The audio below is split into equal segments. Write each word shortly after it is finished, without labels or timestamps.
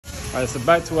Alright, so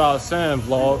back to our sand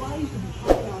vlog.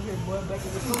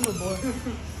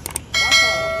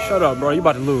 Shut up, bro. You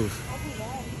about to lose.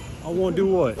 I want to do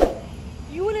what?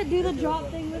 You want to do the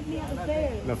drop thing with me at the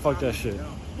fair? Man, fuck that shit.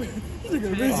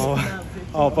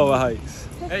 Oh, Power Heights.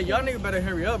 Hey, y'all niggas better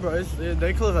hurry up, bro.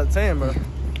 They close at 10, bro.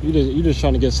 You just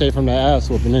trying to get safe from that ass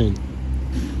whooping, ain't you?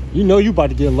 You know you about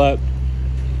to get lapped.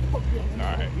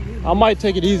 Alright. I might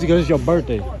take it easy because it's your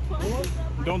birthday.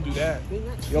 Don't do that.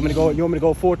 You want me to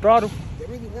go full throttle? They're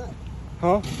really not.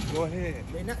 Huh? Go ahead.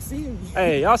 They're not seeing me.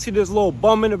 Hey, y'all see this little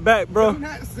bum in the back, bro? You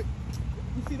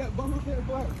see that bum up there,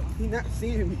 bro? He not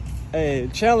seeing me. Hey,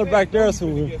 Chandler back there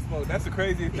somewhere. That's the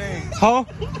craziest thing. Huh?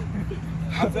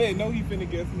 I said, no, he finna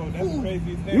get smoked. That's the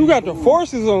craziest thing. You got the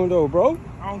forces on though, bro.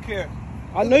 I don't care.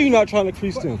 I know you're not trying to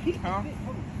crease them. Huh?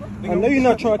 I know you're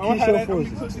not trying to crease your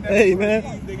forces. Hey, man.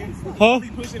 Huh?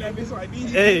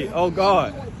 Hey, oh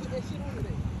God.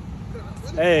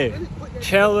 Hey,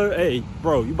 Chandler. Hey,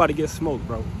 bro, you about to get smoked,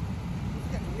 bro.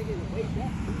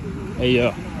 Hey,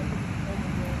 yeah.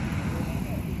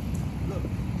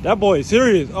 That boy is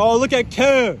serious. Oh, look at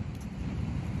Kev.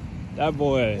 That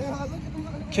boy.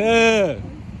 Kev.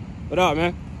 What up,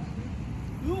 man?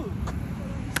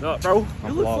 What's up, bro?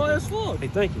 You look fly as fuck. Hey,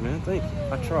 thank you, man. Thank you.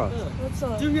 I try. What's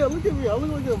up? Dude, yeah, look at me. I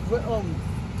look like the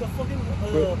fucking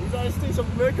United States of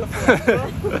America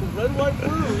flag, bro. Red, white,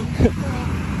 blue.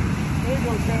 There you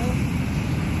go, Cal.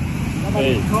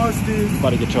 Hey, about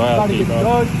to get your ass beat,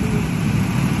 bro.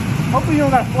 Hopefully you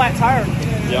don't got a flat tire.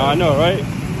 Yeah, I know, right?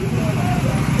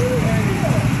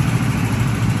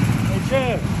 Hey,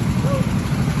 Chad.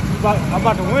 I'm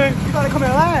about to win. You gotta come in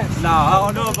last. Nah, I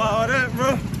don't know about all that,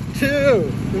 bro. Chill.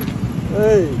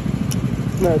 Hey,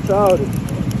 it's not childish.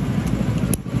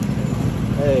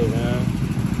 Hey, man.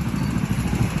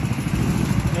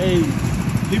 Hey,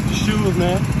 keep your shoes,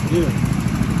 man. Yeah.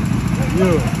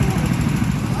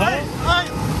 Hey.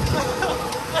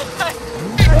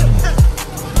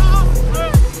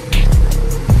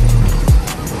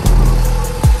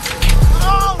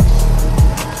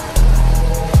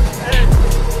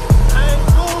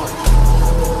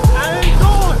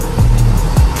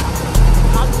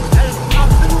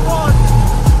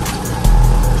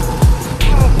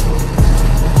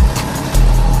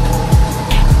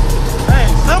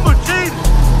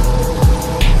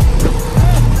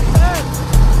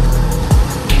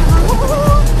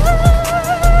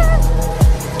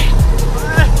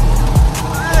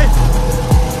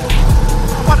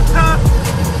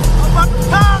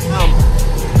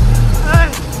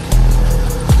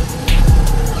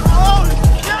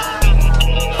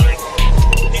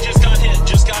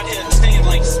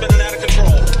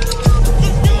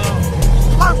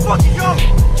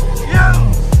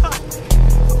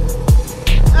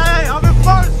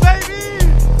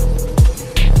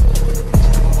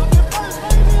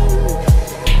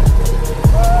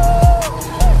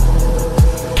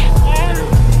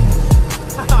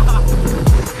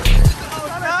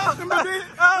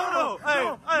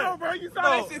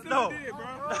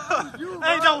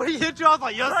 Hey, no, when he hit you, I was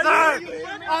like, yes, sir. I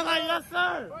was like, yes,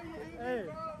 sir.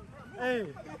 Hey,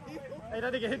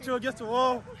 that nigga hit you against the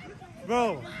wall.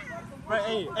 Bro.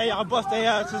 Right, hey, I bust their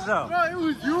asses out. Bro, it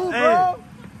was you, bro.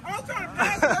 I was trying to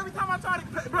pass it every time I tried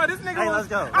to. Bro, this nigga let's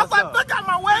go. I was like, look out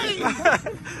my way.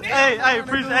 Hey,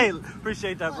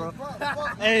 appreciate that, bro.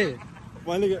 Hey,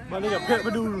 my nigga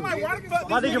Pimpadoo.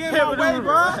 My nigga Pimpadoo,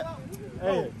 bro.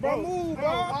 Hey, bro, move,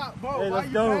 bro. Hey, let's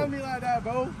go. Why you me like that,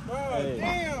 bro? Hey.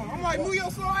 Damn, I'm like, move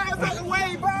your slow ass out the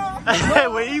way, bro. Hey,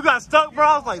 when you got stuck, bro,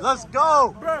 I was like, let's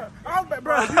go. Bro,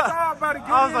 you saw I'm about to get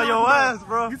I was like, your ass,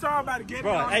 bro. You saw I'm about to get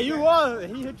Bro, hey, you was.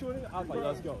 He hit you in it. I was like,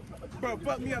 let's go. Bro,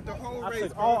 fuck me up the whole I race,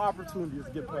 took bro. all opportunities to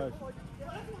get past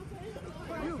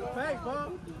You fake,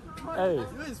 bro. you. Hey,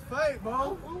 You is fake,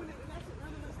 bro.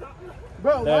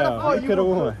 Bro, damn, you could have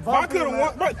won. I could have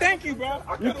won. Bro, thank you, bro.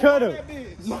 You could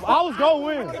have. I was going to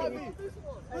win.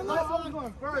 I was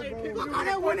going first, bro. I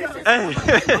didn't win this shit. Hey.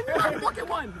 I fucking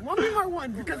won. One me more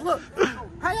won because look,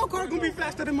 how your car gonna be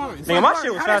faster than mine? Nigga, my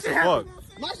shit was fast as fuck.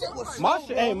 My shit was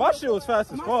My shit was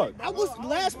fast as fuck. I was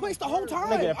last place the whole time.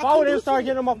 Nigga, if I would have started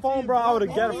getting on my phone, bro, I would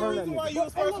have got it from that Why nigga. you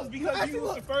was first was because you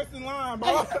was the first in line,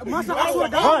 bro. Bro,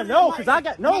 no, cause I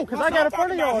got in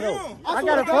front of y'all though. I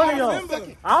got in front of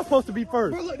y'all. I was supposed to be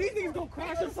first. Bro, look, these niggas gonna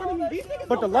crash in front of me. These niggas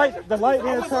But the light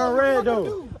didn't turn red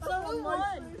though. Someone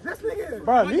won. This nigga.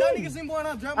 Bro, Y'all niggas ain't going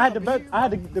out driving. I had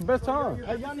the best time.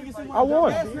 Y'all niggas ain't I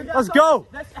won. Let's go.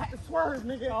 That's at the swerve,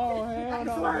 nigga. Oh, hell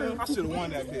no. I should have won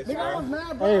that bitch. Nigga, I was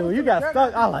mad, bro. Hey, when you got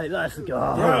stuck, I like, let's go.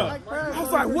 I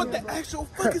was like, what the actual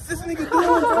fuck is this nigga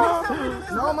doing, bro?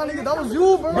 No, my nigga, that was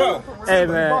you, bro. Bro, Hey,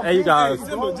 man. Hey, you guys.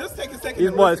 Simba, just take a second.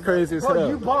 These boys crazy as Bro,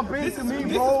 you hell. bumped into me,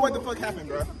 This is bro. what the fuck happened,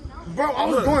 bro. Bro, I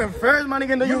was going first, my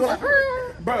nigga, and then you were like,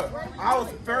 Bro, I was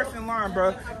first in line,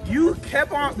 bro. You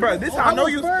kept on, bro. This how I know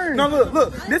was you. first. No,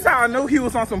 look. This how I know he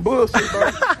was on some bullshit, bro.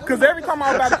 Cause every time I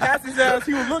was about to pass his ass,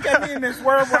 he would look at me and then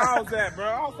swerve where I was at, bro.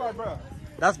 I was like, bro.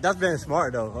 That's being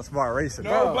smart, though. A smart racing.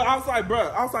 No, but I was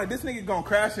like, this nigga gonna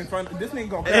crash in front of, this nigga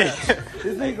gonna crash.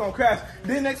 This nigga gonna crash.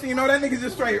 Then next thing you know, that nigga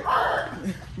just straight,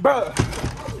 bro.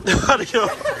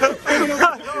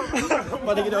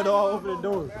 My nigga don't know how to open the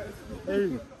door.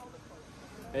 Hey.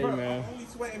 Hey, Bro, man. I'm only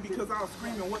sweating because I was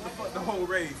screaming what the fuck the whole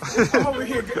race. I'm over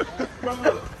here, bro,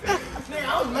 look. nigga,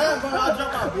 I was mad, bro. I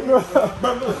dropped my bitch.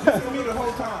 Bro, look, this is me the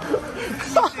whole time.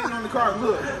 I'm sitting on the car,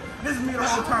 look. This is me the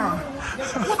whole time.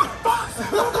 What the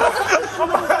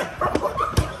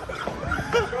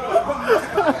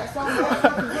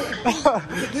fuck?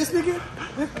 This nigga?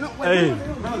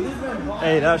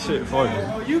 Hey, that shit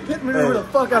funny. You picked me over the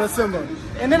fuck out of Simba.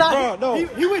 And then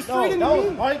he went straight into me.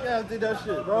 Mike ass did that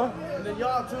shit, bro. And then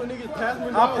y'all two niggas passed me.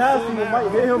 I passed him and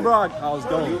Mike hit him, bro. I was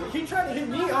going. He tried to hit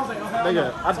me. I was like, oh, hell Nigga,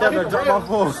 no. I So definitely hit the dropped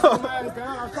my rail. phone. I was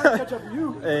down. I was trying to catch up with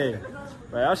you. Hey, man,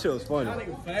 that shit was funny. Yeah,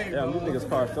 these niggas'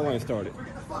 car still ain't started.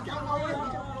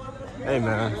 Hey,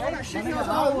 man.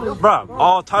 Bro,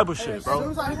 all type of shit, As bro.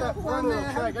 soon as I hit that front of the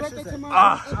track, that shit said,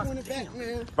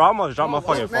 Bro, I almost dropped my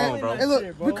fucking phone, bro. Hey,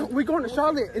 look, we going to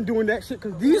Charlotte and doing that shit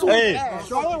because these ones Hey, ass.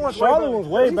 Charlotte was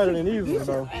way better than these ones,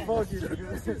 bro. Fuck you.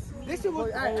 This shit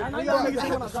was, I know y'all niggas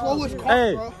had the slowest car,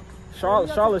 Hey, bro.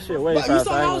 Charlotte shit way But you faster.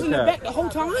 saw I was in the back the whole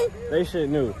time? They shit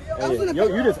new. I was in the Hey,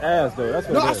 back. you just ass though. That's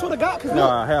what No, it I is. swear to God, cause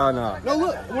Nah, hell nah. no,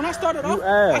 look, when I started off,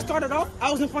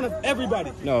 I was in front of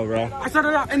everybody. No, bro. I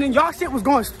started off, and then y'all shit was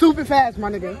going stupid fast, my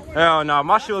nigga. Hell nah.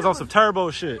 My shit was on some turbo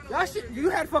shit. Y'all shit, you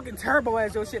had fucking turbo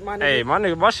ass your shit, my nigga. Hey, my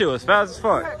nigga, my shit was fast as You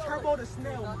fuck. had turbo to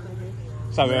snail, my nigga.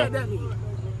 What's up, You had man? that, nigga.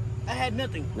 I had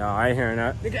nothing. No, I ain't hearing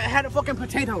that. Nigga, I had a fucking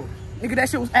potato. Nigga, that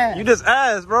shit was ass. You just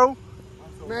ass, bro.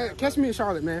 Man, catch me in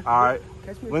Charlotte, man. All right.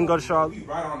 Catch me We can go to Charlotte. We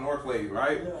right on North Lake,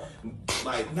 right?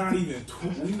 Like we not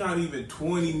even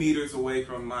 20 meters away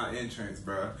from my entrance,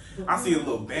 bro. I see a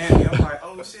little Bambi. I'm like,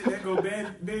 oh shit, there go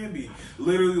Bambi.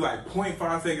 Literally like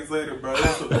 0.5 seconds later, bro,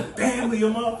 that's a Bambi, a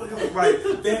motherfucker. Like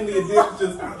Bambi is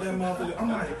just out that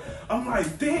motherfucker. I'm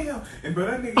like, damn. And bro,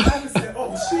 that nigga said,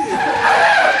 oh shit.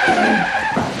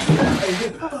 Hey,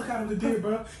 get the fuck out of the deer,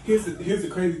 bro. Here's the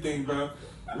crazy thing, bro.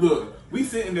 Look, we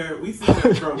sitting there, bro.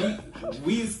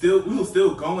 We were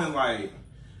still going like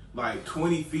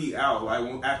 20 feet out,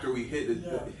 like after we hit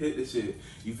the shit.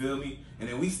 You feel me? And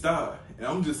then we stopped, and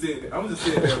I'm just sitting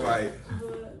there like,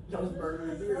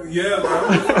 yeah,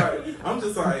 bro. I'm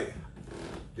just like,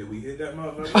 did we hit that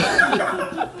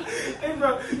motherfucker? And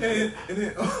bro, and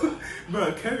then,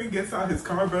 bro, Kevin gets out his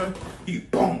car, bro. He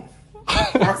boom,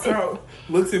 walks out,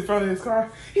 looks in front of his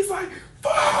car. He's like,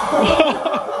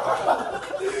 fuck.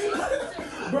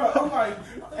 Bro, I'm like,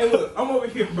 hey, look, I'm over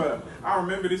here, bro. I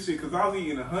remember this shit because I was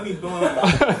eating a honey bun. And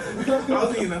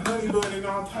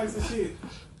all types of shit.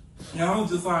 And I was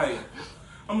just like,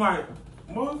 what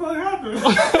the fuck happened?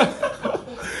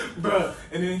 Bro,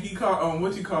 and then he called,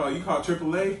 what you call? You call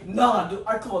AAA? Nah, dude,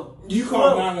 I called. You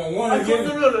called 911 again?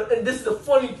 No. And this is the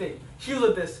funny thing. He was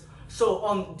like this.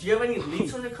 So, do you have any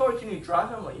leaks on your car? Can you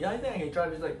drive? I'm like, yeah, I think I can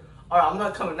drive. He's like, all right, I'm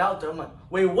not coming out there. I'm like,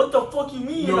 wait, what the fuck you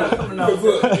mean you're not coming out there?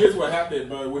 Look, here's what happened,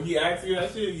 bro. When he asked you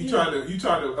that shit, you tried to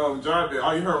drive it.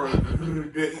 All you heard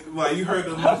was like you heard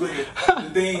the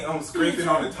thing scraping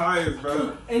on the tires,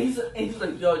 bro. And he's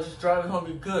like, yo, just drive it home,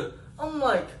 you're good. I'm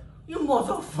like, you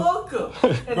motherfucker.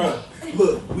 And Bro,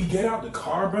 look, we get out the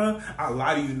car, bro. I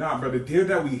lie to you not, bro. The deer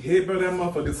that we hit, bro, that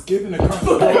motherfucker skipping across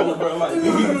the road, bro. Like,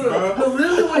 bro. No,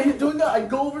 really, when he's doing that, I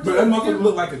go over to But that motherfucker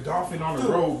look like a dolphin on the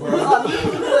road, bro. I look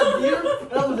at that deer,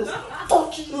 and I was just,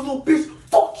 fuck you, little bitch,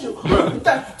 fuck you. Bro.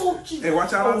 That fuck you. Hey,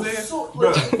 watch out out there. So,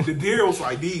 Bro, the deer was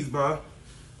like these, bro.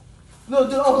 No,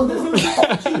 dude, I was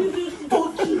just,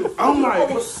 fuck you. I'm like,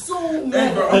 I was so hey,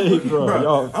 mad. bro,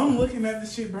 Bro, I'm looking at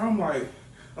this shit, bro. I'm like,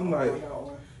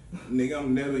 nigga,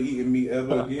 I'm never eating meat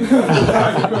ever again.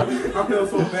 I feel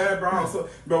so bad, bro.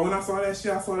 Bro, when I saw that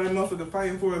shit, I saw that motherfucker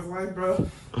fighting for his life, bro.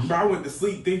 Bro, I went to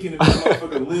sleep thinking that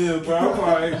motherfucker lived, bro.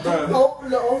 I'm like, bro. No,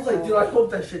 I was like, dude, I hope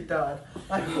that shit died.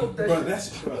 I hope that Bro, shit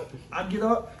that's, bro. I get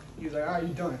up. He's like, all right,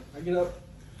 you done. I get up.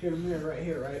 Here's the mirror right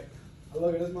here, right? I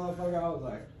look at this motherfucker. I was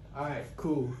like, all right,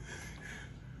 cool.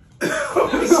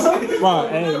 Bro,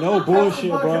 hey, no bullshit,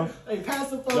 bro. Hey,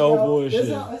 pass the fuck No out. bullshit.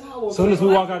 That's how I woke As soon up. as we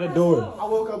walk out the door, I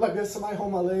woke up like this. Somebody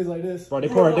hold my legs like this. bro, they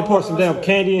pour some damn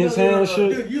candy in his hand and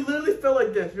shit. Dude, you literally felt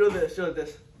like this. Show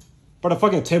this. Bro, the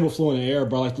fucking table flew in the air,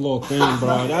 bro, like the little thing,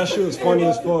 bro. That shit was funny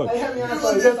as fuck. They had me ass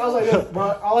like this. I was like this,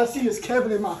 bro. All I see is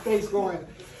Kevin in my face going.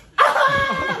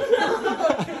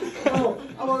 I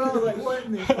was like, what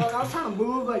in the fuck? I was trying to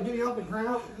move, like getting off the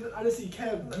ground. I just see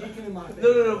Kev geeking in my face.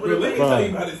 No. Bro, let me tell you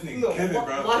about this nigga, Kevin,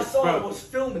 bro. My son Bro. was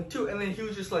filming too, and then he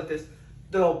was just like this.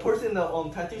 The person in the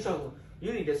tattoo shop was,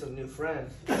 you need to get some new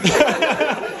friends. And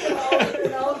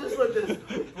I was just like this,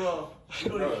 bro. You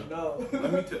don't even know.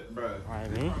 Let me tell, bro.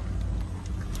 Alright, man.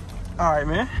 Alright,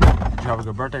 man. Did you have a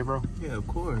good birthday, bro? Yeah, of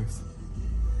course.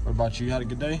 What about you? You had a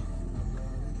good day?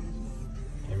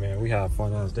 Hey, man, we had a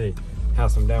fun ass day. Had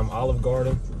some damn Olive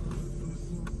Garden.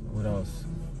 What else?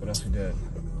 What else we did?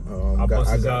 I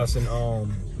busted his ass in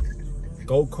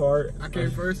go-kart. I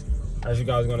came first. As you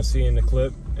guys are gonna see in the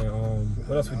clip. And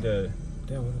what else we did?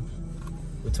 Damn, what else?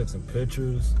 We took some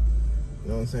pictures. You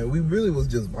know what I'm saying? We really was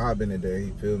just vibing today,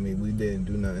 you feel me? We didn't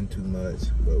do nothing too much,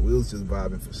 but we was just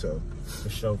vibing for sure. For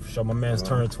sure. My man's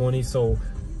turned 20, so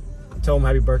tell him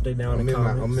happy birthday down in the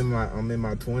comments. I'm in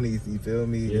my 20s, you feel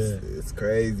me? Yeah. It's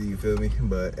crazy, you feel me?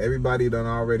 But everybody done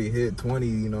already hit 20,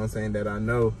 you know what I'm saying, that I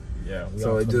know. Yeah.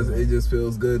 So it just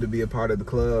feels good to be a part of the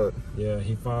club. Yeah,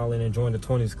 he finally joined the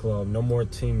 20s club. No more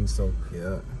teams, so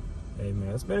Yeah. hey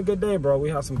man, it's been a good day, bro. We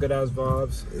have some good ass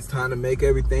vibes. It's time to make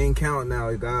everything count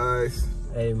now, guys.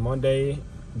 Hey, Monday,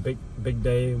 big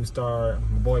day. We start.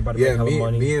 My boy about to make hella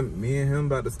money. Me and him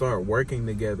about to start working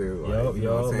together. Like, you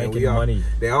know what I'm saying? making money.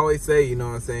 They always say, you know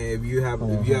what I'm saying, if you have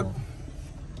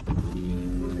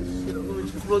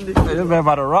Hey, this man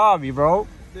about to rob you, bro.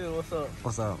 Dude, what's up?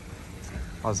 What's up?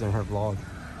 I was in her vlog.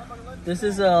 This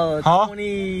is Huh?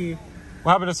 2015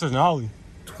 What happened to Sonali?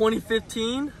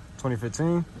 2015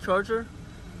 Charger.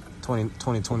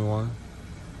 2021.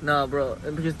 Nah, bro,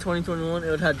 because 2021 it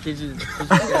would have digital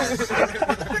gas.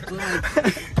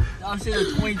 I'm saying the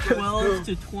 2012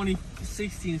 to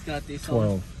 2016's got this.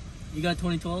 12. You got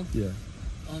 2012? Yeah.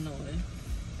 Oh no way.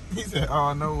 He said,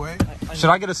 oh, no way. Should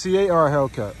I get a C8 or a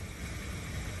Hellcat?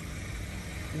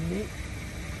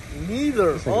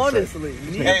 Neither, honestly.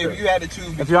 Hey, if you had to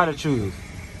choose. If you had to choose.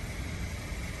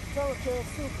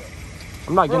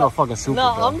 I'm not getting no fucking super,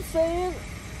 No, bro. I'm saying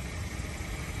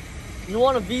you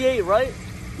want a V8, right?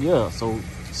 Yeah, so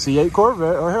C8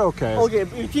 Corvette or Hellcat. Okay,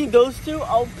 between those two,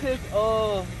 I'll pick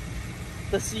the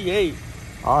C8.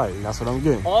 Alright, that's what I'm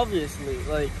getting. Obviously,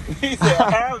 like He said,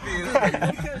 obvious.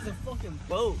 it's a fucking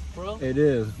boat, bro. It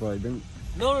is, but then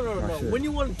No. shit. When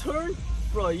you want to turn,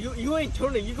 bro, you ain't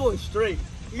turning. You going straight.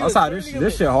 You that's gonna how turn, this you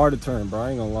gonna- shit hard to turn, bro. I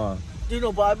ain't gonna lie. Dude,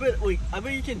 no, but I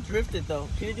bet you can drift it though.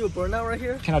 Can you do a burnout right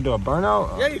here? Can I do a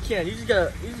burnout? Yeah, you can. You just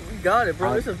gotta, you got it, bro.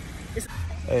 Alright. It's a,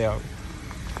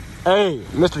 Hey,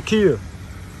 Mr. Kia.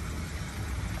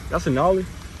 That's a nollie.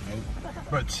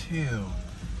 But chill.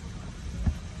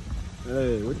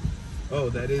 Hey, what, Oh,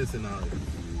 that is an ollie.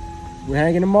 we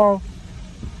hanging tomorrow?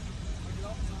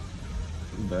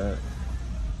 Bad.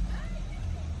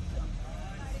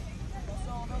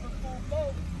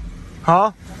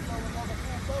 Huh?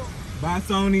 Bye,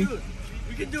 Sony. dude,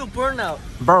 we can do a burnout.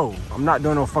 Bro, I'm not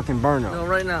doing no fucking burnout. No,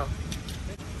 right now.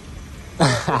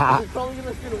 We're probably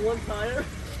gonna spin one tire.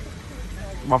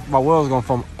 My wheel's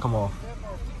gonna come off.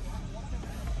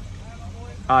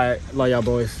 Alright, love y'all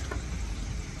boys.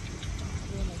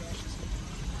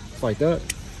 It's like that.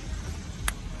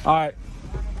 Alright,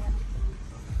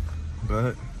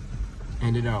 But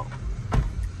end it out.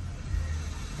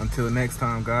 until next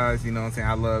time, guys, you know what I'm saying?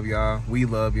 I love y'all. We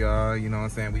love y'all. You know what I'm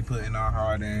saying? We putting our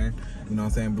heart in. You know what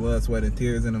I'm saying? Blood, sweat, and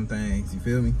tears in them things. You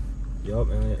feel me? Yup,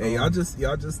 and Hey, y'all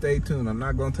just stay tuned. I'm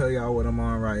not gonna tell y'all what I'm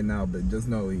on right now, but just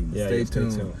know, stay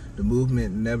tuned. The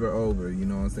movement never over. You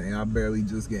know what I'm saying? I'm barely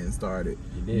just getting started.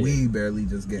 We barely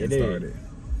just getting started.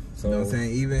 So, You know what I'm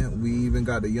saying? We even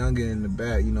got the youngin in the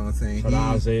back. You know what I'm saying? shout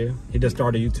out Isaiah. He just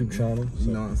started a YouTube channel. So.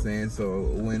 You know what I'm saying? So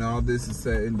when all this is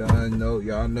said and done,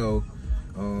 y'all know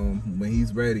when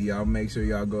he's ready, y'all make sure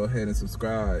y'all go ahead and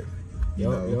subscribe.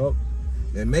 Yup.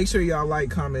 And make sure y'all like,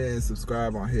 comment, and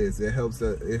subscribe on his. It helps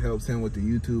him with the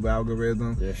YouTube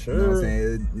algorithm. Yeah, sure. You know what I'm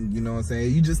saying? You know what I'm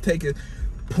saying? You just take it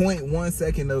 0.1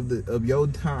 second of your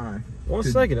time. 1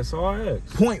 second, that's all I ask.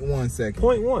 0.1 second.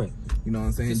 0.1. You know what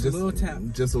I'm saying? Just a little tap.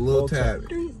 Just a little tap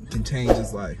can change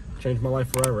his life. Changed my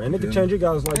life forever. And it can Yeah. change your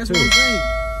guys' life That's too. what I'm saying.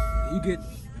 You get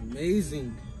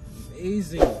amazing.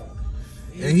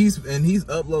 And he's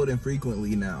uploading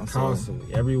frequently now. So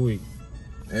Constantly, every week.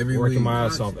 every Working week. my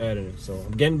ass off editing. So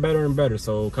I'm getting better and better.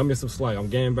 So come get some slack. I'm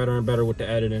getting better and better with the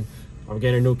editing. I'm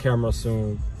getting a new camera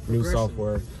soon, new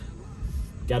software.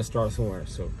 Got to start somewhere.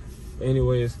 So,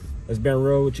 anyways, it's been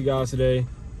real with you guys today.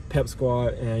 Pep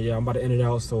Squad, and yeah, I'm about to end it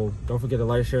out. So don't forget to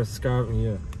like, share, subscribe, and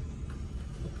yeah.